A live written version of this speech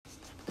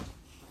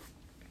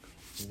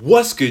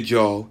What's good,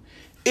 y'all?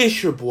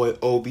 It's your boy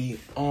Obi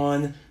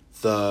on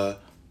the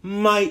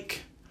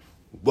mic.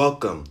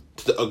 Welcome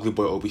to the Ugly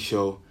Boy Obi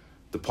Show,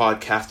 the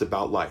podcast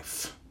about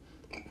life.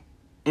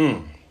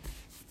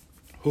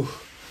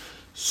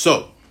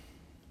 So,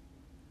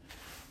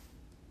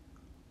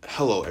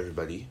 hello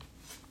everybody.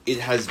 It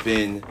has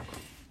been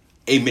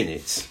a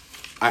minute.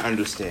 I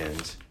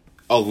understand.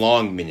 A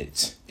long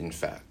minute, in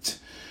fact.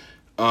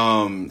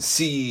 Finals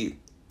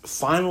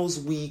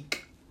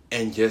week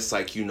and just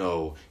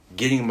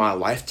getting my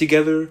life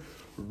together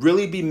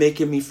really be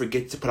making me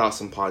forget to put out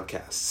some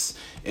podcasts.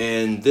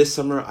 And this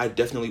summer, I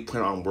definitely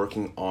plan on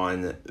working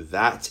on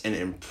that and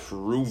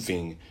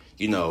improving,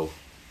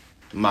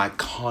 my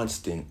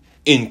constant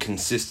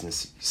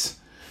inconsistencies.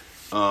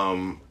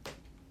 I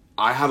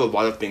have a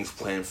lot of things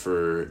planned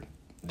for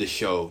the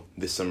show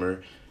this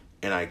summer,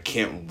 and I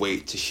can't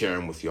wait to share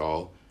them with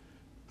y'all.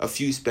 A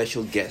few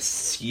special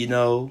guests,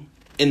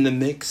 in the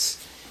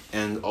mix,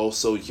 and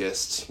also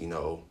just,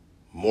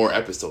 more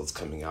episodes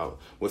coming out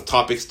with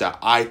topics that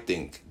I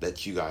think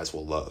that you guys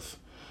will love.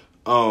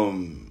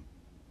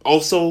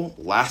 Also,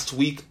 last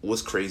week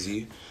was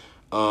crazy.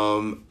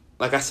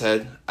 Like I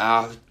said,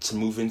 I have to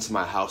move into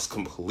my house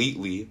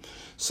completely,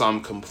 so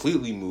I'm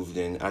completely moved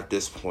in at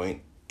this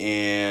point,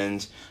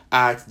 and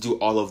I had to do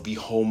all of the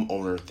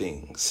homeowner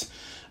things.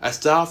 I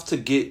still have to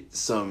get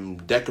some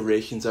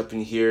decorations up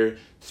in here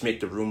to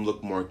make the room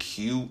look more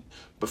cute,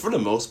 but for the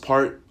most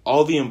part,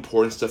 all the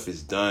important stuff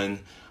is done.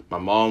 My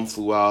mom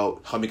flew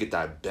out, helped me get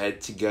that bed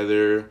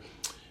together,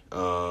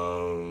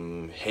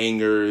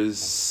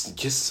 hangers,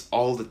 just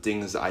all the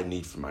things that I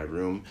need for my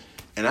room.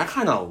 And I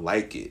kind of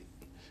like it.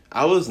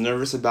 I was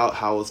nervous about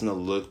how it was going to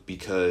look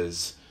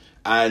because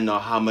I didn't know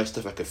how much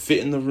stuff I could fit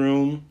in the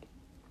room.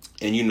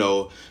 And,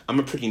 I'm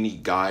a pretty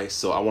neat guy,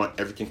 so I want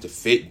everything to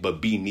fit but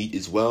be neat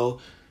as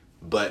well.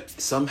 But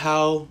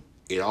somehow,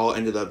 it all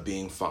ended up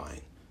being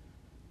fine.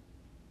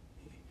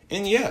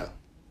 And yeah,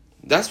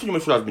 that's pretty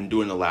much what I've been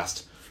doing the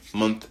last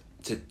month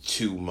to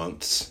 2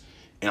 months,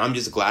 and I'm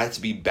just glad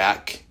to be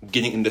back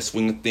getting in the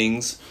swing of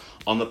things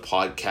on the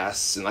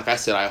podcasts. And like I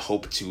said, I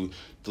hope to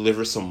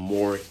deliver some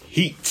more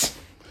heat.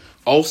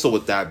 Also,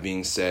 with that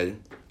being said,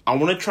 I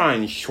want to try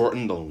and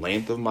shorten the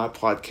length of my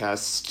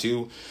podcasts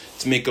too,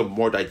 to make them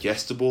more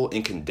digestible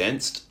and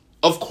condensed.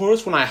 Of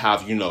course, when I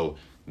have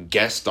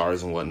guest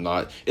stars and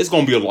whatnot, it's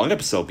gonna be a long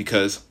episode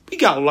because we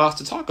got lots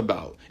to talk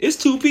about. It's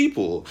 2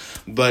 people,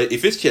 but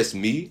if it's just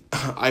me,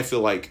 I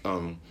feel like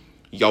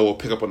y'all will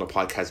pick up on the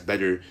podcast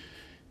better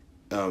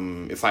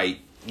if I,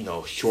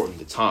 shorten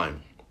the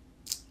time.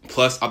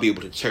 Plus, I'll be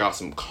able to check out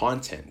some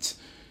content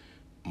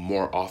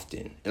more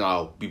often, and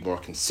I'll be more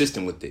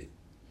consistent with it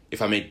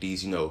if I make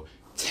these,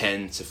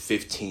 10 to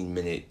 15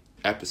 minute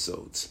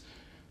episodes.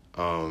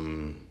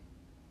 And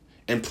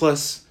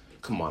plus,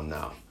 come on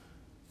now.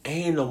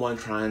 Ain't no one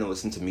trying to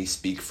listen to me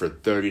speak for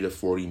 30 to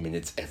 40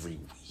 minutes every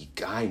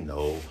week. I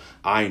know.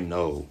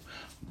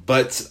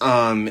 But,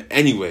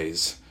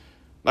 anyways,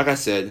 like I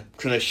said, I'm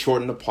trying to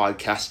shorten the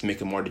podcast to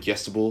make it more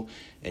digestible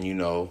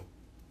and,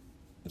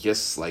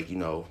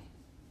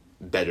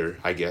 better,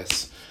 I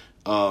guess.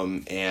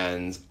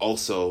 And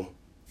also,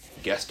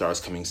 guest stars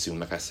coming soon,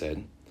 like I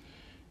said.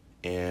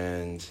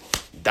 And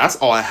that's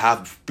all I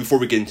have before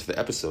we get into the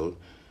episode.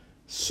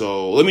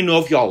 So let me know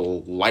if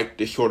y'all like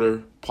the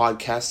shorter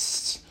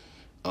podcasts.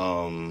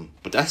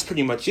 But that's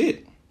pretty much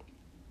it.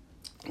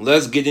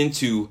 Let's get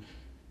into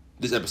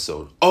this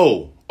episode.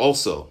 Oh,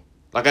 also,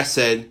 like I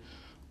said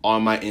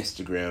on my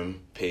Instagram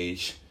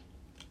page,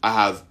 I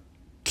have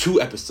 2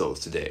 episodes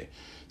today.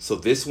 So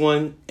this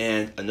one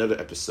and another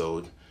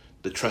episode,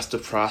 the Trust the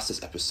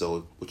Process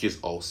episode, which is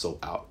also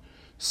out.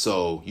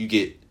 So you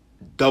get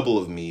double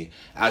of me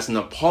as an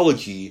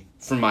apology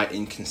for my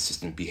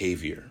inconsistent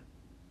behavior.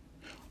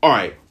 All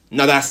right,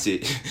 now that's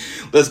it.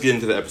 Let's get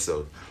into the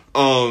episode.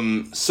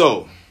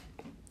 So,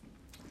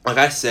 like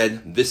I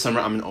said, this summer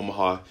I'm in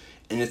Omaha,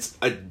 and it's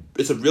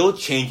a real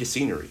change of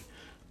scenery.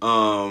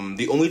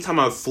 The only time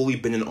I've fully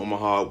been in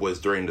Omaha was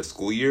during the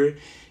school year,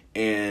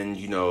 and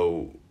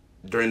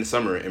during the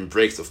summer and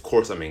breaks, of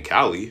course, I'm in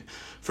Cali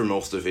for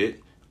most of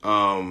it.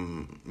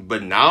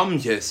 But now I'm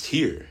just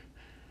here,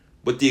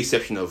 with the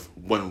exception of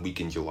 1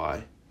 week in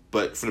July.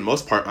 But for the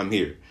most part, I'm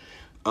here.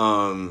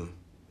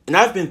 And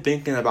I've been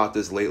thinking about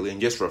this lately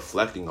and just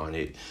reflecting on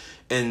it.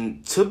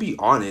 And to be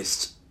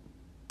honest,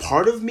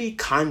 part of me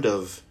kind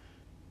of,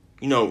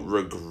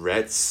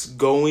 regrets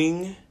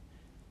going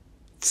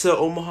to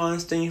Omaha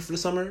and staying for the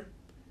summer.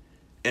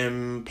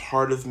 And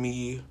part of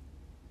me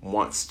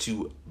wants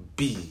to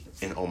be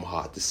in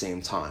Omaha at the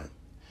same time.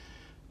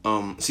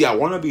 I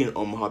want to be in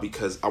Omaha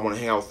because I want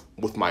to hang out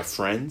with my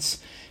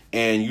friends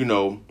and,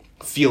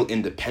 feel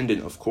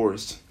independent, of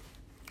course.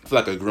 Feel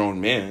like a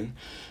grown man.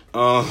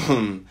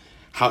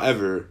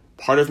 However,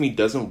 part of me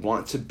doesn't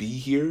want to be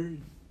here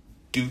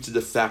due to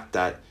the fact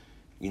that,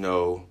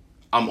 I'm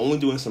only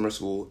doing summer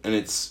school and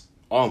it's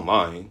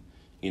online,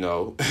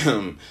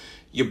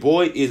 Your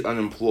boy is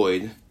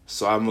unemployed,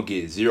 so I'm going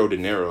to get $0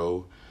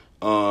 dinero.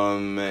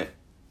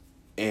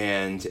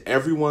 And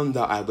everyone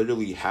that I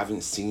literally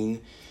haven't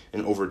seen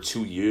in over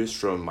 2 years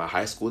from my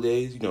high school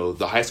days,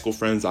 the high school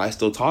friends I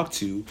still talk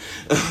to,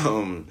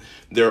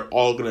 they're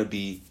all going to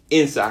be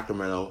in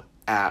Sacramento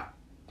at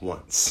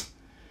once.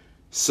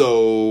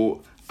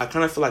 So I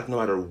kind of feel like no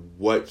matter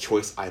what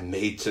choice I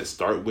made to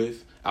start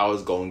with, I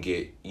was going to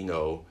get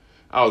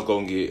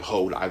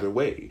hoed either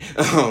way.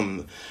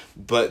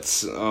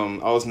 But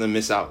I was going to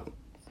miss out.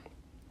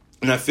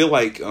 And I feel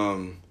like,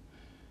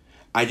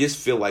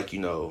 additionally,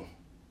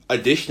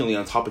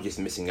 on top of just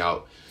missing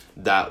out,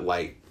 that,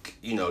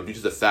 due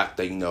to the fact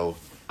that,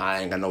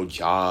 I ain't got no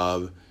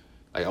job,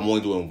 like, I'm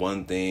only doing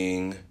one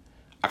thing,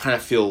 I kind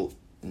of feel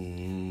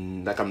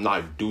like I'm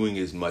not doing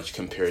as much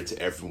compared to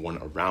everyone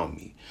around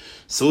me.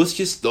 So it's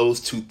just those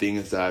two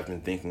things that I've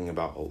been thinking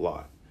about a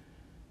lot.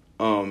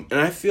 And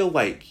I feel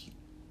like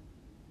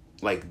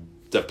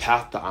the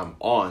path that I'm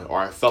on, or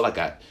I felt like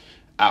at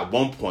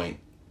one point,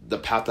 the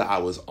path that I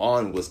was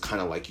on was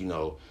kind of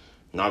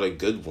not a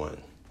good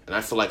one. And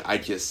I feel like I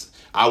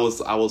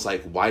was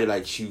like, why did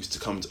I choose to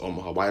come to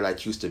Omaha? Why did I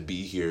choose to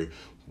be here,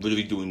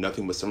 literally doing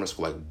nothing but summer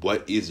school? Like,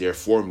 what is there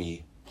for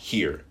me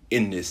here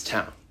in this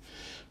town?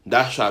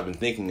 That's what I've been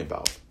thinking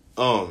about.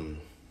 And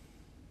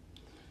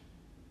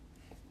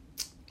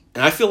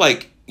I feel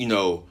like,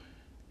 I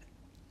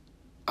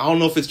don't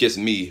know if it's just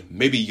me.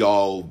 Maybe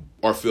y'all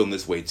are feeling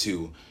this way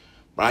too.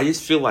 But I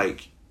just feel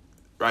like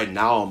right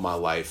now in my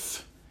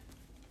life,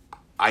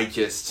 I'm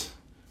just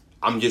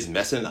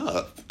messing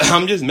up.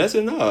 I'm just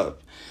messing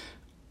up.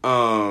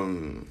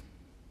 I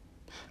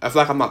feel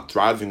like I'm not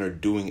thriving or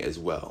doing as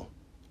well,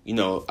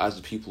 as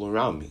the people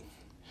around me.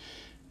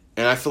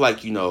 And I feel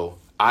like,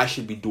 I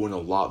should be doing a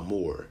lot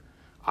more.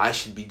 I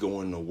should be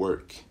going to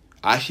work.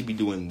 I should be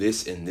doing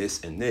this and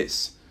this and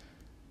this.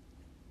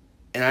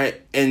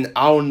 And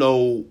I don't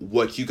know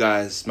what you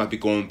guys might be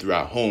going through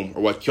at home,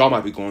 or what y'all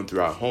might be going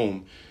through at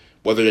home,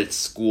 whether it's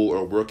school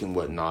or work and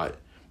whatnot.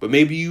 But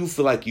maybe you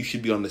feel like you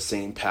should be on the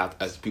same path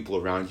as the people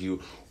around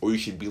you, or you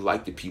should be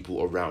like the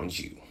people around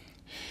you.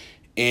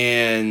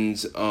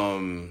 And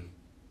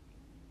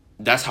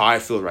that's how I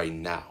feel right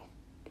now.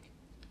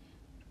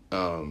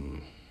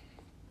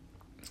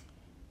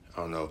 I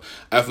don't know.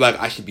 I feel like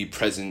I should be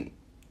present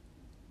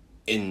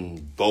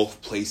in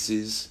both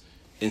places,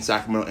 in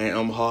Sacramento and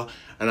Omaha.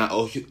 And I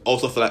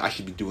also feel like I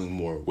should be doing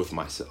more with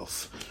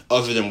myself,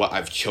 other than what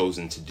I've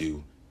chosen to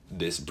do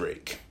this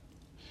break.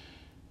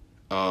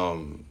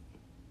 And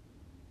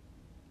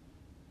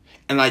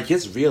I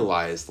just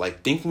realized,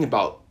 thinking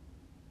about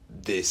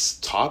this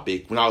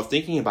topic, when I was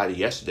thinking about it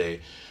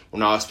yesterday,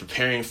 when I was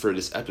preparing for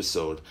this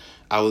episode,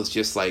 I was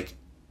just like,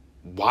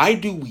 why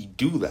do we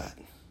do that?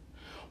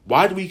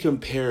 Why do we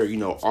compare,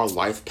 our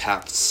life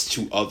paths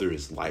to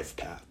others' life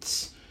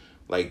paths?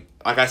 Like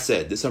I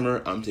said, this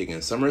summer, I'm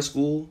taking summer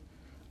school.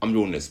 I'm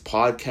doing this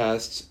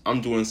podcast. I'm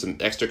doing some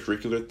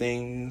extracurricular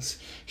things.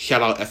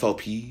 Shout out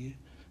FLP.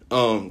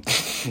 And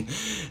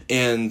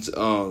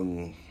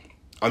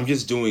I'm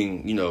just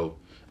doing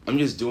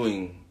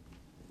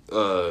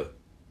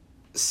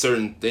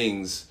certain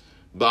things,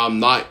 but I'm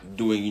not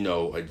doing,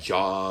 a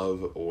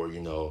job, or,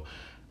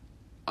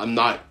 I'm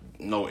not,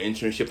 no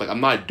internship. Like,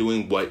 I'm not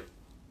doing what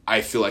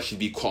I feel like should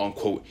be quote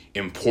unquote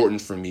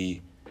important for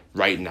me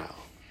right now.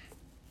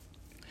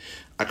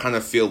 I kind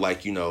of feel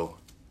like,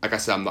 like I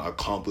said, I'm not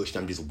accomplished.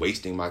 I'm just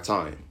wasting my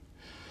time.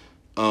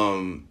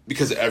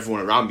 Because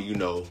everyone around me,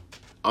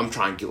 I'm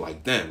trying to get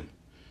like them.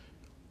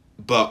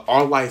 But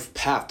our life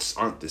paths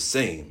aren't the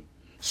same.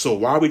 So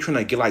why are we trying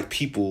to get like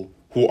people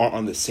who aren't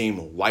on the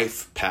same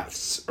life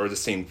paths or the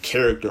same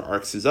character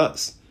arcs as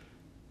us?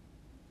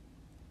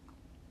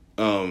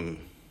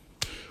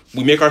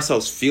 We make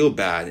ourselves feel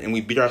bad and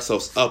we beat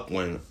ourselves up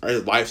when our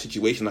life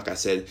situation, like I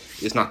said,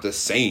 is not the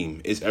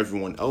same as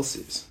everyone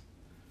else's.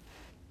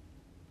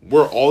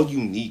 We're all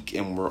unique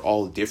and we're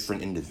all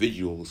different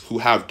individuals who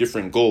have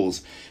different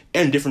goals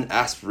and different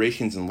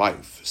aspirations in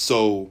life.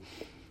 So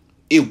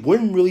it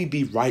wouldn't really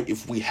be right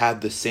if we had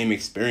the same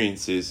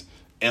experiences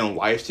and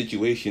life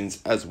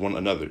situations as one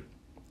another.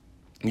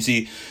 You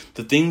see,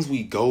 the things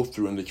we go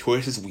through and the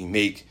choices we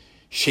make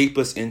shape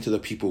us into the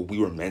people we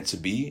were meant to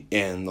be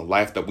and the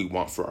life that we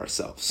want for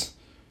ourselves.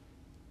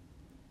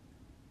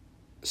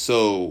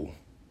 So,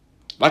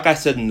 like I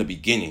said in the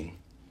beginning,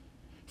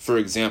 for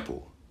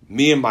example,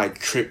 me and my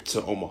trip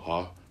to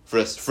Omaha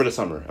for the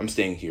summer, I'm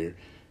staying here.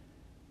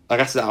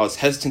 Like I said, I was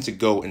hesitant to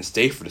go and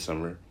stay for the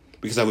summer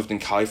because I lived in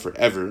Cali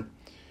forever.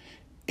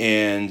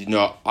 And,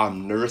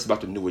 I'm nervous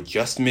about the new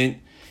adjustment.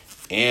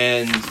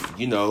 And,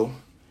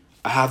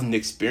 I haven't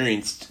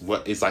experienced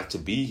what it's like to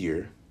be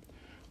here.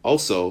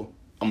 Also,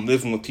 I'm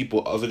living with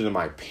people other than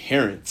my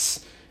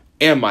parents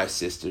and my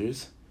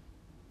sisters.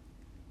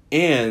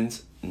 And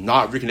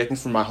not reconnecting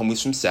from my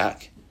homies from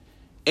SAC.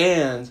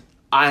 And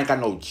I ain't got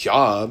no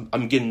job.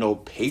 I'm getting no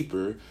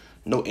paper,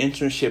 no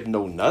internship,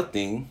 no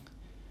nothing.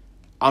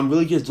 I'm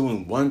really just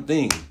doing one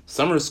thing,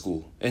 summer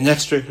school and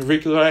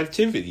extracurricular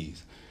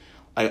activities.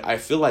 I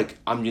feel like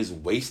I'm just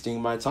wasting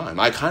my time.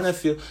 I kind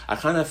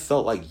of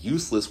felt like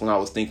useless when I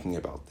was thinking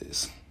about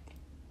this.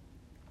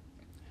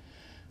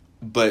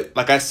 But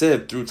like I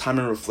said, through time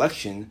and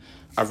reflection,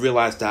 I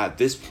realized that at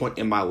this point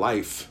in my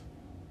life,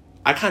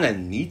 I kind of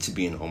need to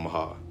be in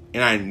Omaha,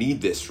 and I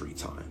need this free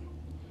time.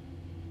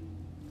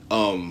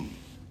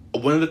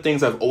 One of the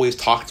things I've always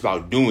talked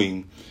about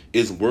doing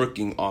is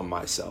working on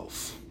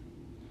myself.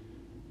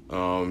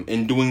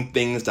 And doing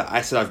things that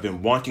I said I've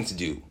been wanting to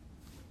do,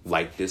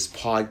 like this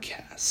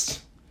podcast,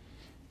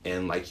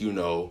 and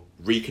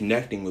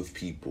reconnecting with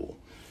people,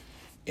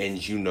 and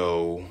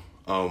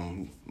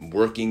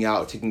working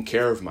out, taking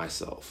care of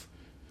myself,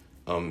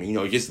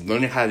 just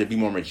learning how to be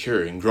more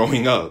mature and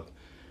growing up.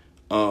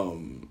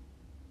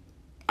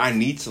 I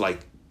need to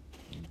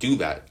do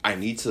that. I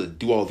need to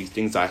do all these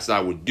things I said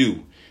I would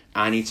do.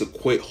 I need to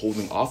quit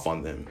holding off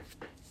on them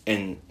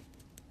and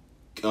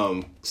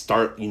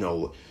start,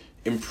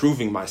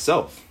 improving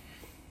myself.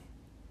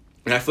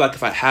 And I feel like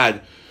if I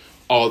had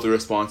all the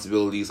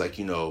responsibilities,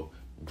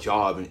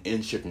 job and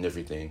internship and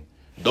everything,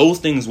 those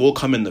things will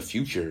come in the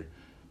future.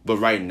 But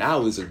right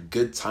now is a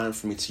good time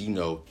for me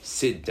to,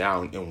 sit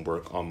down and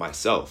work on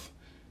myself.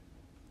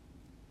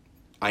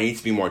 I need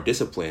to be more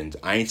disciplined.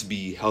 I need to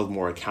be held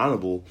more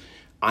accountable.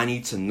 I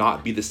need to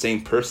not be the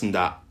same person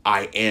that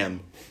I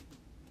am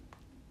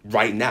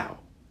right now.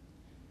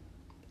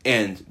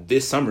 And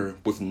this summer,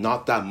 with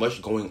not that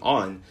much going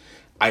on,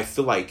 I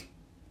feel like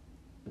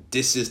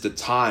this is the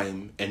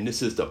time and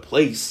this is the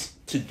place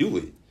to do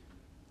it.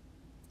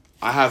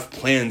 I have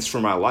plans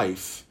for my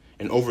life.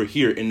 And over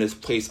here in this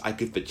place, I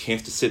get the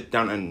chance to sit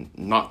down and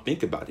not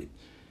think about it.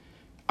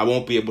 I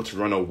won't be able to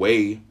run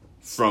away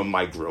from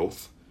my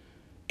growth.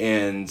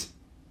 And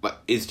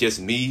it's just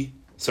me,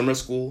 summer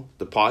school,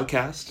 the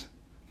podcast,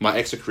 my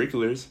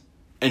extracurriculars,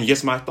 and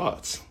just my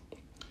thoughts.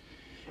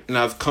 And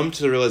I've come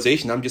to the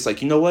realization, I'm just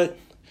like, you know what?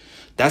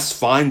 That's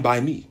fine by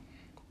me.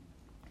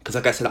 Because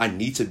like I said, I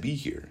need to be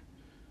here.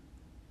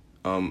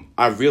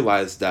 I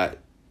realized that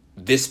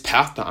this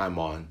path that I'm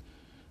on,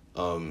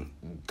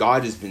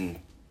 God has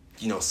been,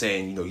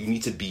 saying, you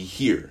need to be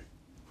here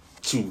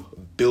to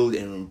build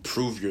and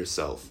improve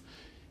yourself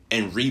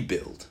and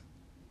rebuild.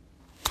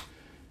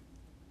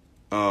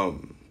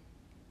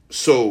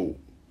 So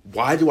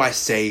why do I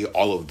say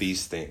all of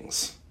these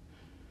things?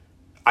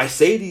 I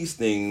say these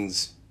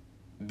things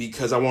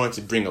because I wanted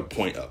to bring a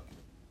point up.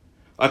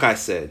 Like I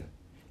said,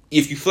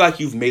 if you feel like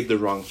you've made the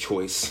wrong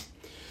choice,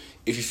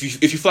 if you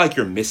feel like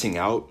you're missing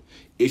out,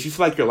 if you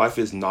feel like your life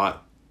is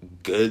not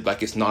good,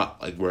 like it's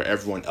not like where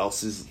everyone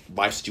else's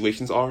life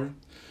situations are,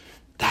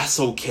 that's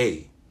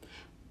okay.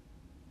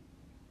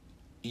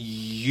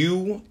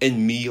 You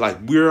and me,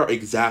 we're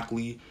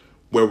exactly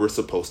where we're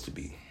supposed to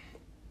be.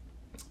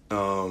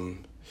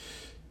 And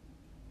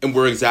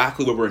we're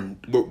exactly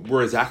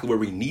we're exactly where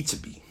we need to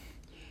be.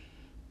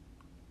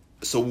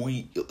 So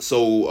you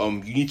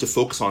need to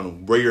focus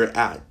on where you're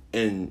at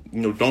and,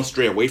 don't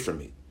stray away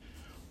from it.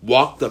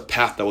 Walk the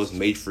path that was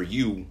made for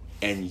you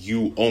and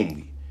you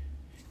only.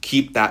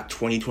 Keep that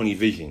 2020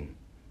 vision.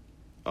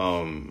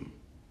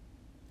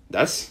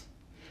 That's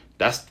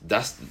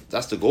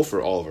the goal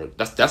for all of our,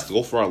 that's the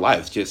goal for our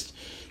lives. Just,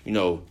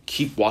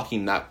 keep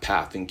walking that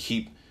path and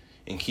keep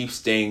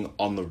staying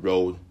on the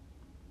road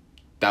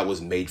that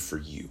was made for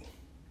you.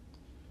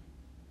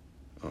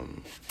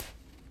 And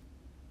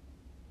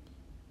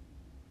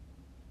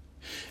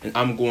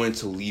I'm going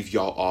to leave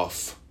y'all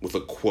off with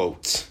a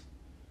quote.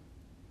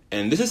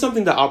 And this is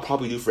something that I'll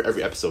probably do for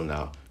every episode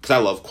now, because I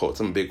love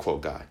quotes. I'm a big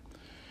quote guy.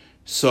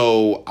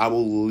 So I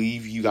will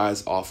leave you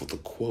guys off with a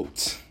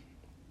quote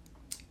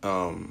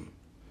from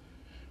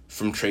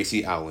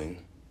Tracy Allen.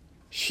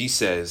 She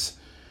says,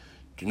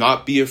 "Do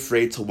not be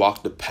afraid to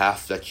walk the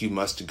path that you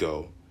must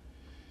go,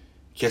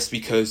 just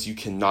because you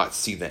cannot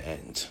see the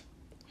end.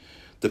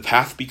 The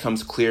path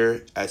becomes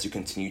clear as you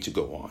continue to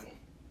go on."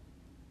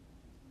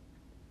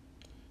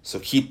 So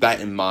keep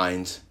that in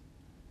mind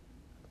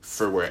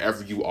for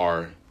wherever you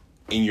are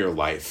in your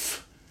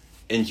life,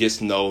 and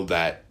just know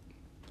that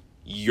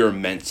you're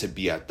meant to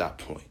be at that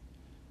point,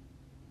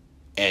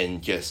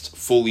 and just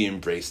fully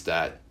embrace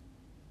that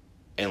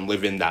and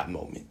live in that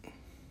moment.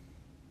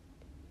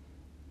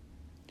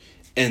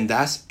 And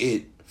that's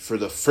it for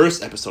the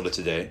first episode of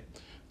today.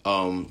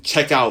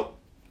 Check out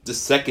the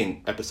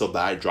second episode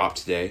that I dropped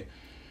today,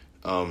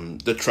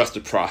 the Trust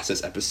the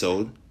Process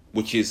episode,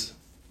 which is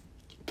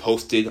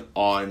posted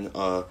on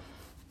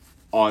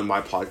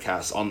my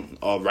podcast on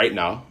right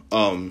now.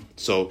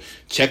 So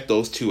check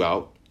those two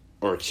out.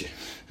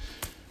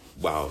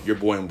 Wow, you're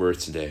boy in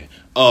words today.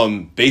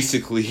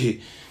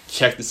 Basically,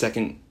 check the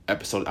second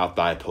episode out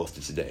that I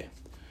posted today.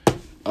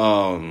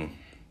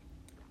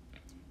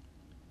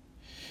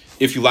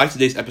 If you liked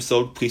today's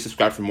episode, please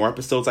subscribe for more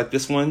episodes like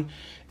this one,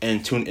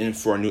 and tune in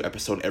for a new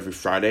episode every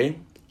Friday.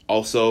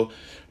 Also,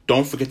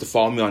 don't forget to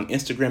follow me on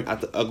Instagram at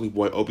The Ugly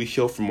Boy Obi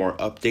Show for more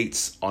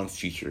updates on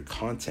future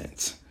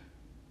content.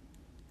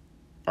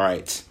 All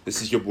right,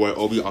 this is your boy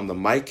Obi on the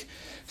mic,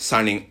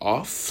 signing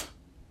off.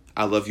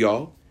 I love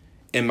y'all,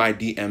 and my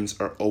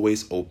DMs are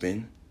always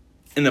open,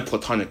 in a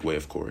platonic way,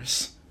 of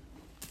course.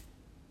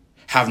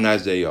 Have a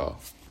nice day, y'all.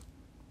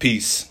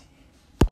 Peace.